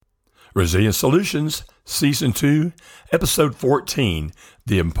Resilient Solutions, Season 2, Episode 14,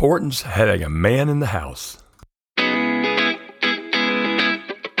 The Importance of Having a Man in the House.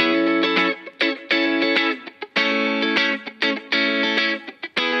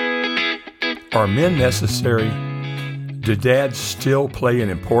 Are men necessary? Do dads still play an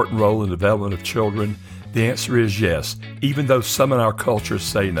important role in the development of children? The answer is yes, even though some in our culture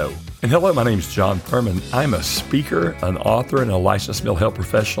say no. And hello, my name is John Thurman. I'm a speaker, an author, and a licensed mental health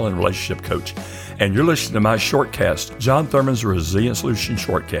professional and relationship coach. And you're listening to my shortcast, John Thurman's Resilient Solution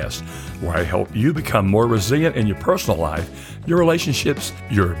Shortcast, where I help you become more resilient in your personal life, your relationships,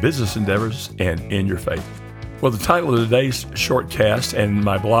 your business endeavors, and in your faith. Well, the title of today's shortcast and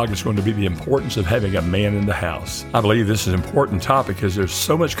my blog is going to be The Importance of Having a Man in the House. I believe this is an important topic because there's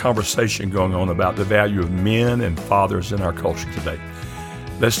so much conversation going on about the value of men and fathers in our culture today.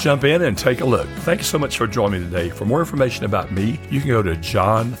 Let's jump in and take a look. Thank you so much for joining me today. For more information about me, you can go to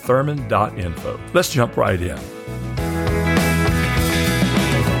johnthurman.info. Let's jump right in.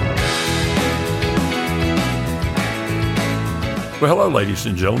 Well, hello, ladies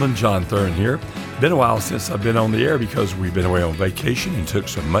and gentlemen. John Thurman here. Been a while since I've been on the air because we've been away on vacation and took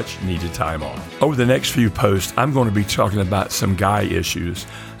some much needed time off. Over the next few posts, I'm going to be talking about some guy issues.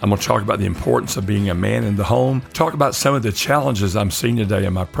 I'm going to talk about the importance of being a man in the home, talk about some of the challenges I'm seeing today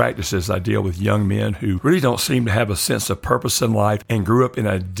in my practice as I deal with young men who really don't seem to have a sense of purpose in life and grew up in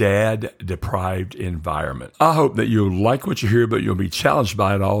a dad-deprived environment. I hope that you'll like what you hear, but you'll be challenged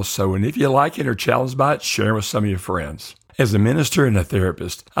by it also. And if you like it or challenged by it, share it with some of your friends. As a minister and a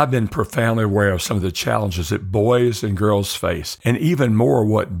therapist, I've been profoundly aware of some of the challenges that boys and girls face, and even more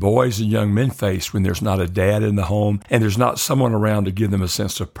what boys and young men face when there's not a dad in the home and there's not someone around to give them a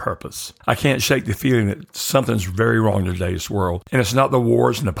sense of purpose. I can't shake the feeling that something's very wrong in today's world, and it's not the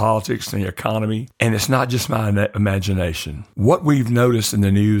wars and the politics and the economy, and it's not just my imagination. What we've noticed in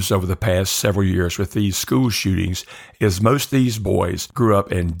the news over the past several years with these school shootings is most of these boys grew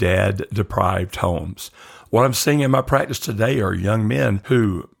up in dad-deprived homes. What I'm seeing in my practice today are young men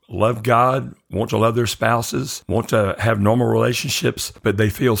who love God, want to love their spouses, want to have normal relationships, but they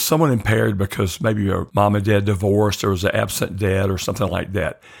feel somewhat impaired because maybe your mom and dad divorced or was an absent dad or something like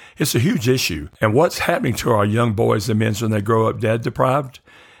that. It's a huge issue. And what's happening to our young boys and men when they grow up dad deprived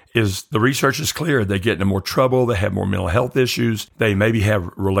is the research is clear. They get into more trouble. They have more mental health issues. They maybe have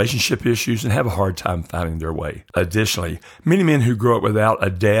relationship issues and have a hard time finding their way. Additionally, many men who grow up without a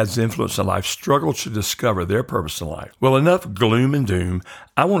dad's influence in life struggle to discover their purpose in life. Well, enough gloom and doom.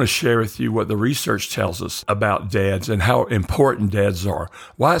 I want to share with you what the research tells us about dads and how important dads are,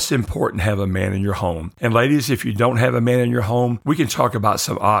 why it's important to have a man in your home. And ladies, if you don't have a man in your home, we can talk about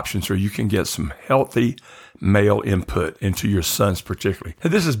some options where you can get some healthy male input into your sons particularly.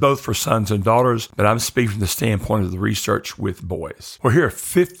 And this is both for sons and daughters, but I'm speaking from the standpoint of the research with boys. Well, here are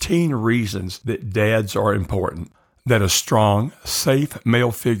 15 reasons that dads are important. That a strong, safe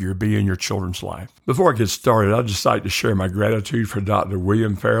male figure be in your children's life. Before I get started, I'd just like to share my gratitude for Dr.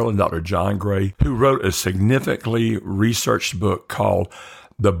 William Farrell and Dr. John Gray, who wrote a significantly researched book called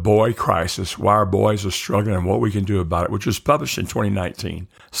The Boy Crisis, Why Our Boys Are Struggling and What We Can Do About It, which was published in 2019.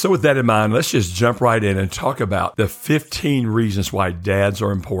 So with that in mind, let's just jump right in and talk about the 15 reasons why dads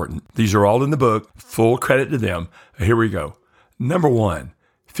are important. These are all in the book. Full credit to them. Here we go. Number 1,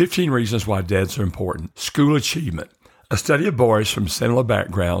 15 reasons why dads are important. School achievement. A study of boys from similar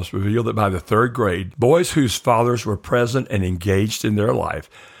backgrounds revealed that by the 3rd grade, boys whose fathers were present and engaged in their life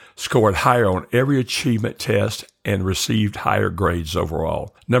scored higher on every achievement test and received higher grades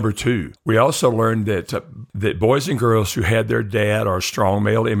overall. Number 2, we also learned that boys and girls who had their dad or a strong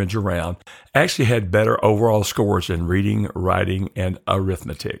male image around actually had better overall scores in reading, writing, and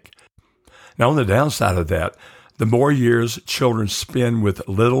arithmetic. Now, on the downside of that, the more years children spend with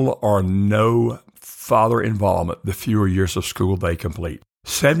little or no father involvement, the fewer years of school they complete.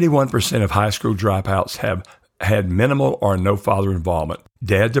 71% of high school dropouts have had minimal or no father involvement.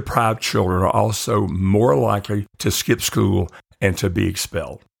 Dad-deprived children are also more likely to skip school and to be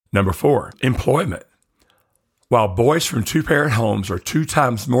expelled. Number 4, employment. While boys from two-parent homes are 2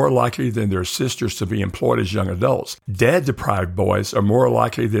 times more likely than their sisters to be employed as young adults, dad-deprived boys are more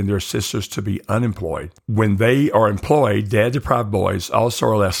likely than their sisters to be unemployed. When they are employed, dad-deprived boys also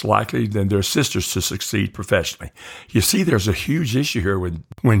are less likely than their sisters to succeed professionally. You see, there's a huge issue here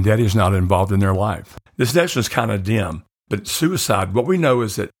when daddy's not involved in their life. This next one's kind of dim, but suicide, what we know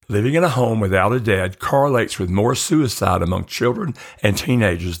is that living in a home without a dad correlates with more suicide among children and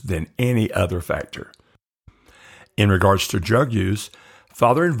teenagers than any other factor. In regards to drug use,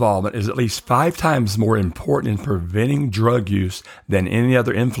 father involvement is at least 5 times more important in preventing drug use than any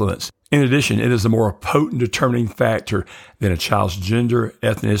other influence In addition, it is a more potent determining factor than a child's gender,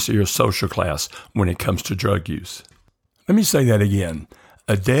 ethnicity, or social class when it comes to drug use. Let me say that again.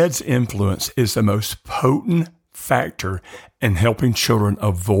 A dad's influence is the most potent factor in helping children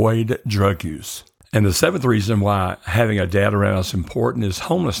avoid drug use. And the seventh reason why having a dad around is important is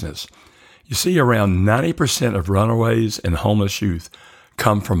homelessness. You see, around 90% of runaways and homeless youth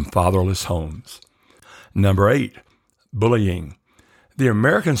come from fatherless homes. Number 8, bullying. The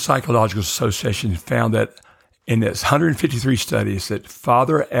American Psychological Association found that in its 153 studies that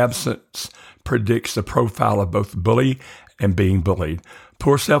father absence predicts the profile of both bully and being bullied.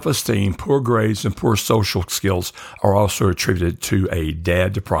 Poor self-esteem, poor grades, and poor social skills are also attributed to a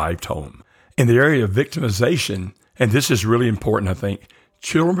dad-deprived home. In the area of victimization, and this is really important, I think,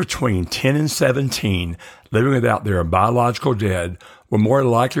 children between 10 and 17 living without their biological dad were more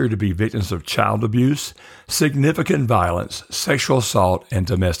likely to be victims of child abuse, significant violence, sexual assault, and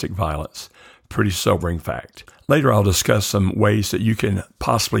domestic violence. Pretty sobering fact. Later, I'll discuss some ways that you can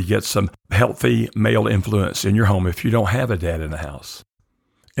possibly get some healthy male influence in your home if you don't have a dad in the house.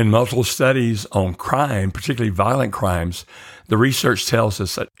 In multiple studies on crime, particularly violent crimes, the research tells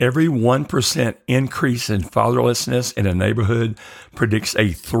us that every 1% increase in fatherlessness in a neighborhood predicts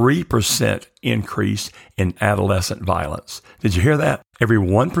a 3% increase in adolescent violence. Did you hear that? Every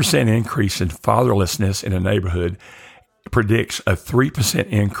 1% increase in fatherlessness in a neighborhood predicts a 3%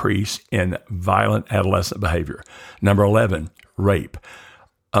 increase in violent adolescent behavior. Number 11, rape.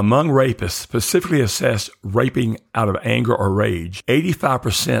 Among rapists, specifically assessed raping out of anger or rage,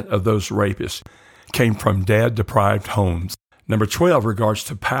 85% of those rapists came from dad-deprived homes. Number 12 regards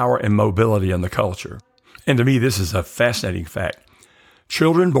to power and mobility in the culture. And to me, this is a fascinating fact.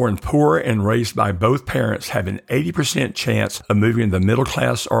 Children born poor and raised by both parents have an 80% chance of moving to the middle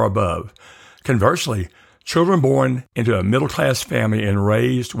class or above. Conversely, children born into a middle-class family and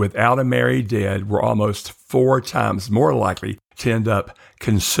raised without a married dad were almost 4 times more likely to end up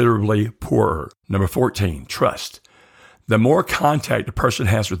considerably poorer. Number 14, trust. The more contact a person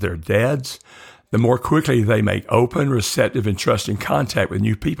has with their dads, the more quickly they make open, receptive, and trusting contact with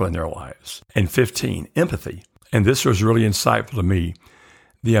new people in their lives. And 15, empathy. And this was really insightful to me.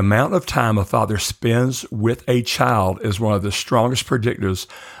 The amount of time a father spends with a child is one of the strongest predictors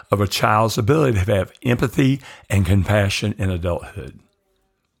of a child's ability to have empathy and compassion in adulthood.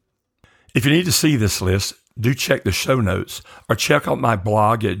 If you need to see this list, do check the show notes or check out my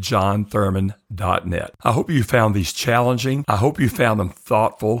blog at johnthurman.net. I hope you found these challenging. I hope you found them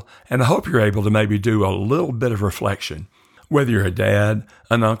thoughtful, and I hope you're able to maybe do a little bit of reflection. Whether you're a dad,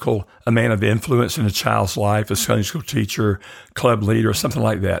 an uncle, a man of influence in a child's life, a Sunday school teacher, club leader, or something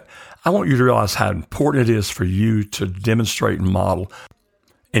like that, I want you to realize how important it is for you to demonstrate and model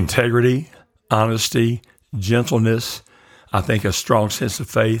integrity, honesty, gentleness, I think a strong sense of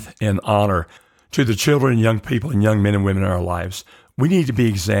faith and honor to the children and young people and young men and women in our lives. We need to be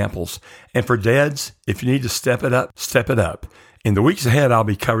examples. And for dads, if you need to step it up, step it up. In the weeks ahead, I'll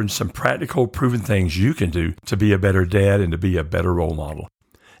be covering some practical, proven things you can do to be a better dad and to be a better role model.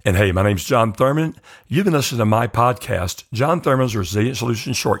 And hey, my name's John Thurman. You've been listening to my podcast, John Thurman's Resilient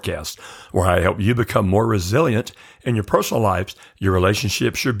Solutions Shortcast, where I help you become more resilient in your personal lives, your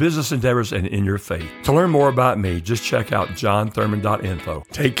relationships, your business endeavors, and in your faith. To learn more about me, just check out johnthurman.info.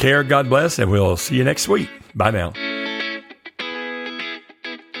 Take care, God bless, and we'll see you next week. Bye now.